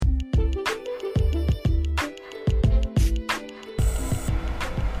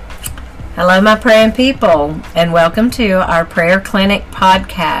Hello, my praying people, and welcome to our Prayer Clinic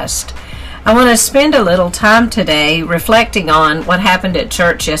podcast. I want to spend a little time today reflecting on what happened at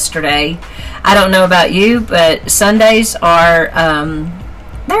church yesterday. I don't know about you, but Sundays are,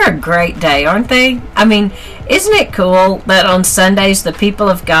 they're a great day, aren't they? I mean, isn't it cool that on Sundays the people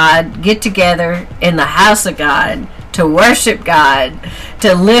of God get together in the house of God to worship God,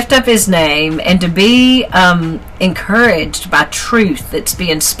 to lift up His name, and to be encouraged by truth that's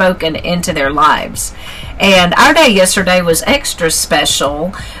being spoken into their lives. And our day yesterday was extra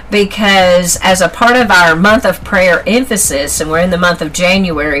special because as a part of our month of prayer emphasis, and we're in the month of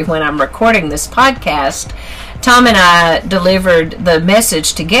January when I'm recording this podcast, Tom and I delivered the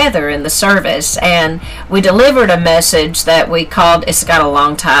message together in the service, and we delivered a message that we called, it's got a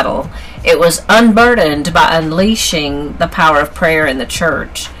long title, it was Unburdened by Unleashing the Power of Prayer in the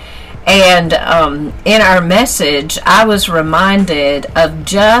Church. And in our message, I was reminded of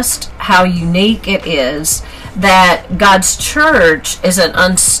just how unique it is that God's church is an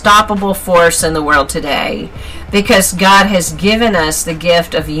unstoppable force in the world today, because God has given us the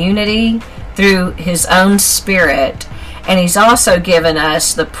gift of unity through His own Spirit, and He's also given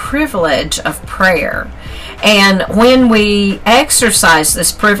us the privilege of prayer. And when we exercise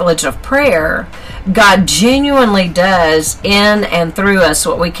this privilege of prayer, God genuinely does in and through us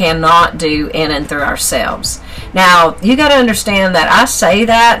what we cannot do in and through ourselves. Now, you got to understand that I say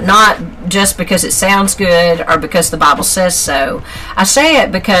that not just because it sounds good or because the Bible says so. I say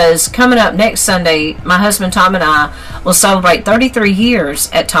it because coming up next Sunday, my husband Tom and I will celebrate 33 years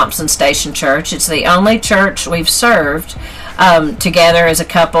at Thompson Station Church. It's the only church we've served together as a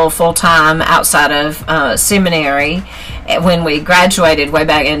couple full-time outside of seminary when we graduated way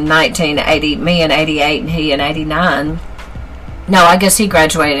back in 1980, me in 88 and he in 89. No, I guess he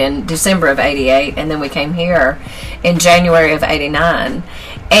graduated in December of 88, and then we came here in January of 89.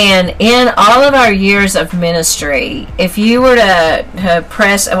 And in all of our years of ministry, if you were to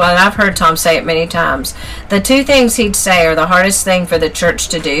press, well, and I've heard Tom say it many times, the two things he'd say are the hardest thing for the church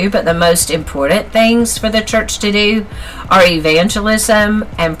to do, but the most important things for the church to do are evangelism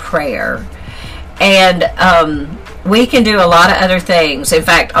and prayer. And we can do a lot of other things. In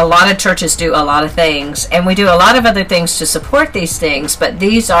fact, a lot of churches do a lot of things, and we do a lot of other things to support these things, but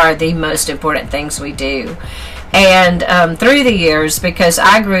these are the most important things we do. And through the years, because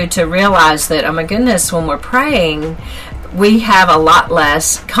I grew to realize that, oh my goodness, when we're praying, we have a lot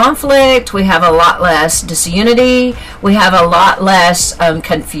less conflict, we have a lot less disunity, we have a lot less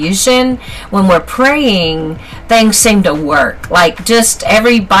confusion. When we're praying, things seem to work. Like, just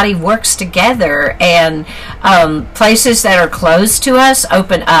everybody works together, and places that are closed to us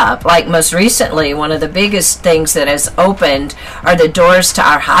open up. Like, most recently, one of the biggest things that has opened are the doors to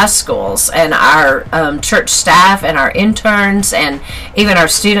our high schools, and our church staff and our interns and even our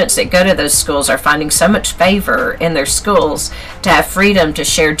students that go to those schools are finding so much favor in their schools to have freedom to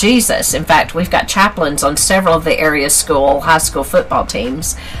share Jesus. In fact, we've got chaplains on several of the area high school football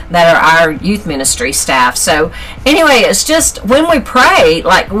teams that are our youth ministry staff. So anyway, it's just when we pray,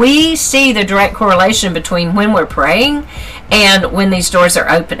 like, we see the direct correlation between when we're praying and when these doors are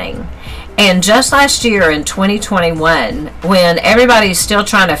opening. And just last year in 2021, when everybody's still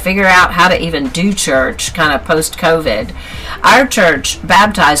trying to figure out how to even do church, kind of post-COVID, our church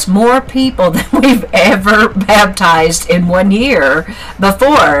baptized more people than we've ever baptized in 1 year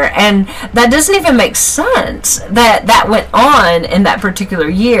before. And that doesn't even make sense that that went on in that particular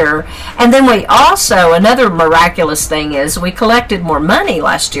year. And then we also, another miraculous thing is we collected more money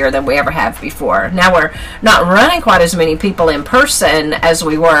last year than we ever have before. Now we're not running quite as many people in person as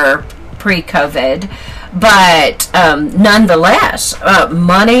we were pre-COVID, but nonetheless,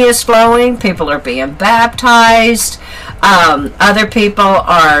 money is flowing, people are being baptized, other people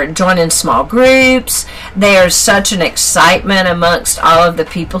are joining small groups. There's such an excitement amongst all of the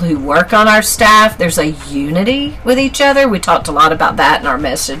people who work on our staff. There's a unity with each other. We talked a lot about that in our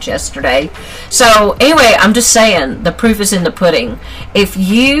message yesterday. So anyway, I'm just saying, the proof is in the pudding. If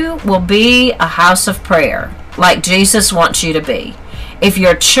you will be a house of prayer like Jesus wants you to be, if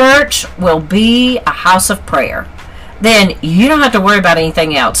your church will be a house of prayer, then you don't have to worry about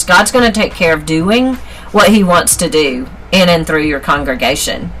anything else. God's going to take care of doing what He wants to do in and through your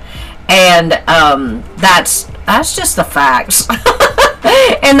congregation. And that's just the facts.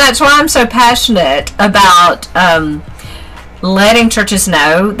 And that's why I'm so passionate about letting churches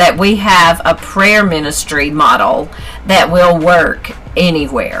know that we have a prayer ministry model that will work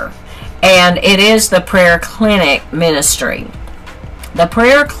anywhere. And it is the Prayer Clinic ministry. The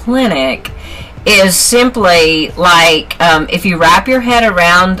Prayer Clinic is simply like, if you wrap your head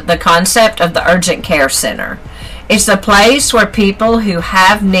around the concept of the urgent care center, it's a place where people who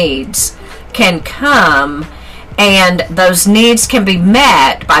have needs can come, and those needs can be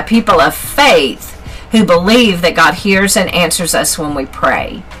met by people of faith who believe that God hears and answers us when we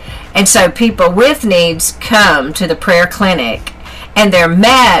pray. And so people with needs come to the prayer clinic, and they're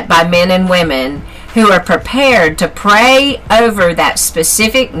met by men and women who are prepared to pray over that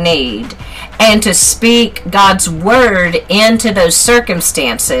specific need and to speak God's word into those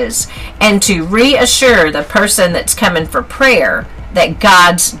circumstances, and to reassure the person that's coming for prayer that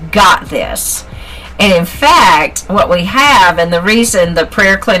God's got this. And in fact, what we have, and the reason the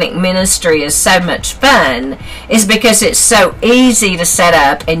prayer clinic ministry is so much fun, is because it's so easy to set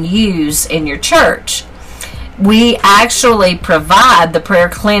up and use in your church. We actually provide, the prayer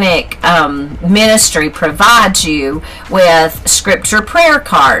clinic ministry provides you with scripture prayer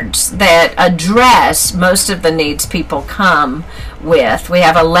cards that address most of the needs people come with. We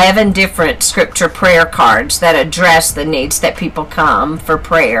have 11 different scripture prayer cards that address the needs that people come for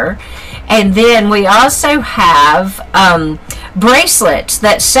prayer. And then we also have bracelets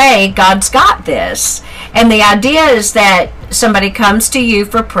that say God's got this. And the idea is that somebody comes to you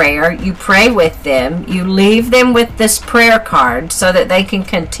for prayer, you pray with them, you leave them with this prayer card so that they can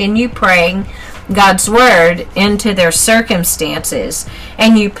continue praying God's word into their circumstances,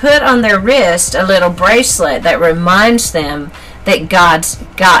 and you put on their wrist a little bracelet that reminds them that God's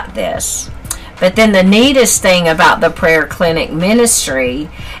got this. But then the neatest thing about the prayer clinic ministry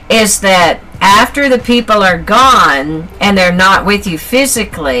is that after the people are gone and they're not with you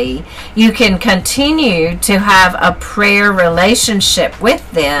physically, you can continue to have a prayer relationship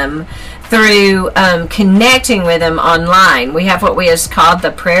with them through connecting with them online. We have what we have called the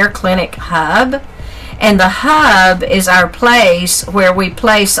Prayer Clinic Hub. And the hub is our place where we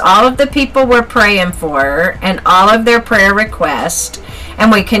place all of the people we're praying for and all of their prayer requests,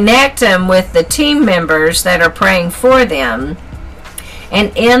 and we connect them with the team members that are praying for them.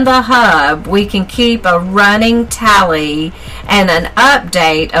 And in the hub, we can keep a running tally and an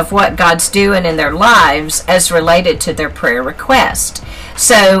update of what God's doing in their lives as related to their prayer request.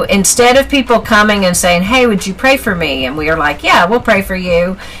 So instead of people coming and saying, hey, would you pray for me? And we are like, yeah, we'll pray for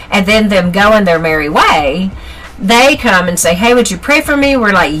you. And then them going their merry way, they come and say, hey, would you pray for me?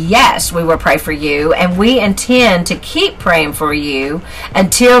 We're like, yes, we will pray for you. And we intend to keep praying for you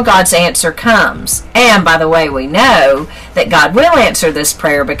until God's answer comes. And by the way, we know that God will answer this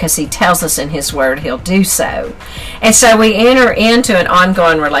prayer because he tells us in his word he'll do so. And so we enter into an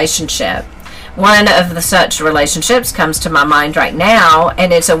ongoing relationship. One of the such relationships comes to my mind right now,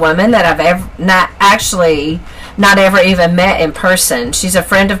 and it's a woman that I've not ever even met in person. She's a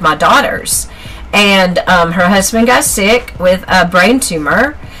friend of my daughter's, and her husband got sick with a brain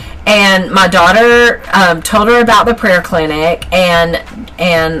tumor, and my daughter told her about the prayer clinic, and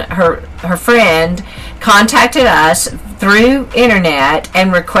her friend contacted us through internet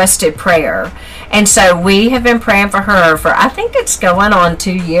and requested prayer. And so we have been praying for her for, I think it's going on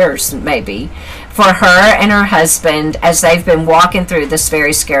 2 years maybe, for her and her husband as they've been walking through this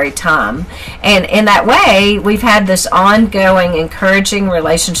very scary time. And in that way, we've had this ongoing, encouraging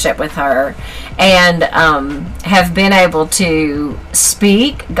relationship with her, and have been able to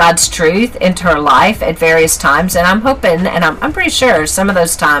speak God's truth into her life at various times. And I'm hoping, and I'm pretty sure some of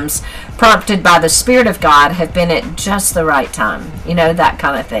those times, prompted by the Spirit of God, have been at just the right time. You know, that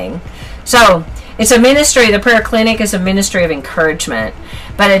kind of thing. So it's a ministry, the prayer clinic is a ministry of encouragement,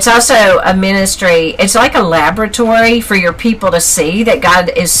 but it's also a ministry, it's like a laboratory for your people to see that God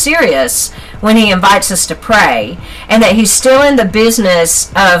is serious when he invites us to pray, and that he's still in the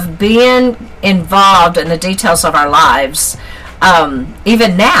business of being involved in the details of our lives.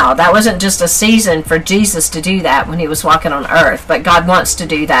 Even now, that wasn't just a season for Jesus to do that when he was walking on earth, but God wants to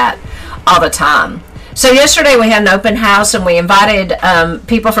do that all the time. So yesterday we had an open house, and we invited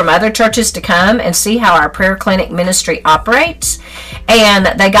people from other churches to come and see how our prayer clinic ministry operates.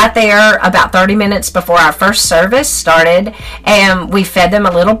 And they got there about 30 minutes before our first service started, and we fed them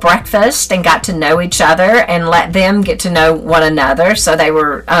a little breakfast and got to know each other and let them get to know one another. So they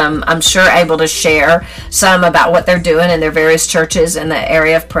were, I'm sure, able to share some about what they're doing in their various churches in the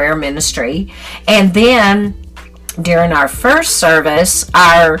area of prayer ministry. And then during our first service,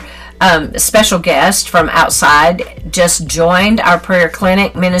 our special guest from outside just joined our prayer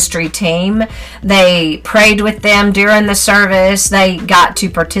clinic ministry team. They prayed with them during the service. They got to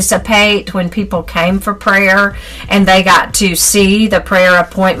participate when people came for prayer, and they got to see the prayer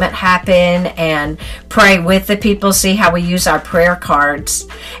appointment happen and pray with the people, see how we use our prayer cards.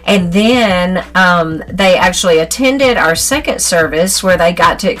 And then they actually attended our second service, where they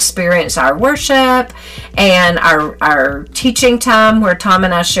got to experience our worship and our teaching time where Tom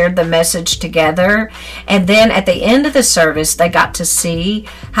and I shared the message together. And then at the end of the service, they got to see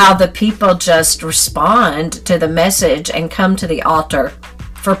how the people just respond to the message and come to the altar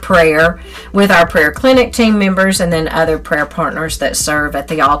for prayer with our prayer clinic team members and then other prayer partners that serve at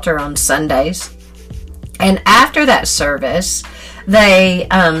the altar on Sundays. And after that service, they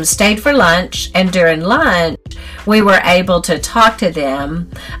stayed for lunch, and during lunch, we were able to talk to them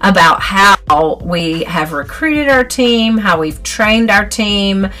about how we have recruited our team, how we've trained our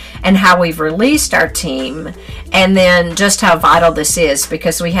team, and how we've released our team, and then just how vital this is,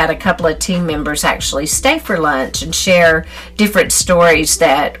 because we had a couple of team members actually stay for lunch and share different stories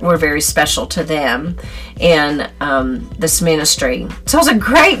that were very special to them in this ministry. So it was a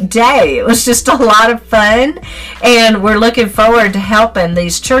great day. It was just a lot of fun, and we're looking forward to helping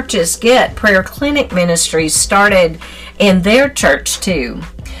these churches get prayer clinic ministries started in their church too.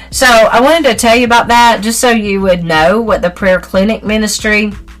 So I wanted to tell you about that just so you would know what the prayer clinic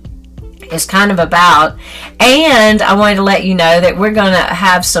ministry is kind of about. And I wanted to let you know that we're going to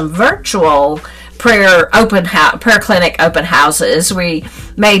have some virtual prayer clinic open houses. We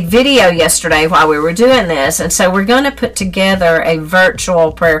made video yesterday while we were doing this, and so we're going to put together a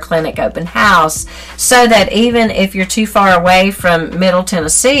virtual prayer clinic open house so that even if you're too far away from Middle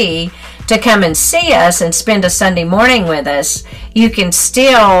Tennessee to come and see us and spend a Sunday morning with us, you can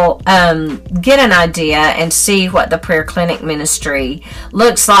still get an idea and see what the prayer clinic ministry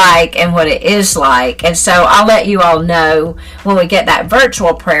looks like and what it is like. And so I'll let you all know when we get that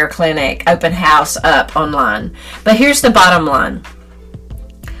virtual prayer clinic open house up online. But here's the bottom line.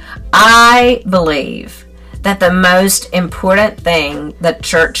 I believe that the most important thing the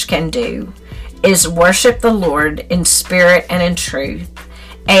church can do is worship the Lord in spirit and in truth,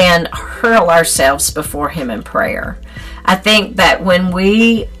 and hurl ourselves before Him in prayer. I think that when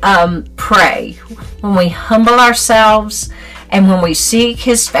we pray, when we humble ourselves, and when we seek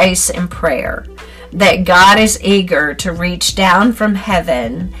His face in prayer, that God is eager to reach down from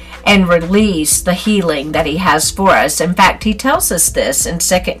heaven and release the healing that He has for us. In fact, He tells us this in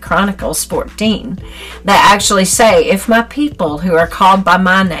 2 Chronicles 14, that actually say, if my people who are called by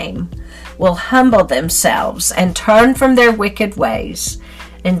my name will humble themselves and turn from their wicked ways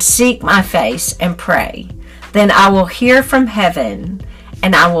and seek my face and pray, then I will hear from heaven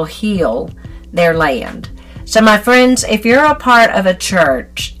and I will heal their land. So my friends, if you're a part of a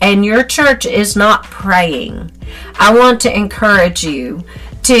church and your church is not praying, I want to encourage you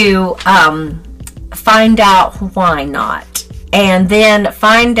to find out why not, and then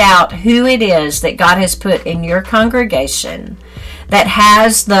find out who it is that God has put in your congregation that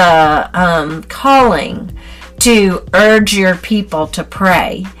has the calling to urge your people to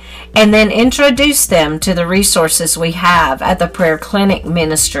pray, and then introduce them to the resources we have at the Prayer Clinic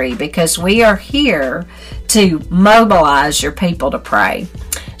Ministry, because we are here to mobilize your people to pray.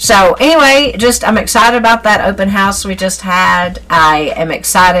 So anyway, I'm excited about that open house we just had. I am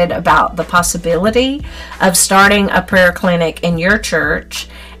excited about the possibility of starting a prayer clinic in your church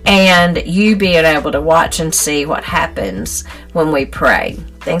and you being able to watch and see what happens when we pray.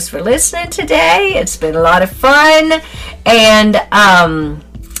 Thanks for listening today. It's been a lot of fun, and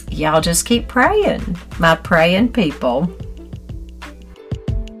y'all just keep praying, my praying people.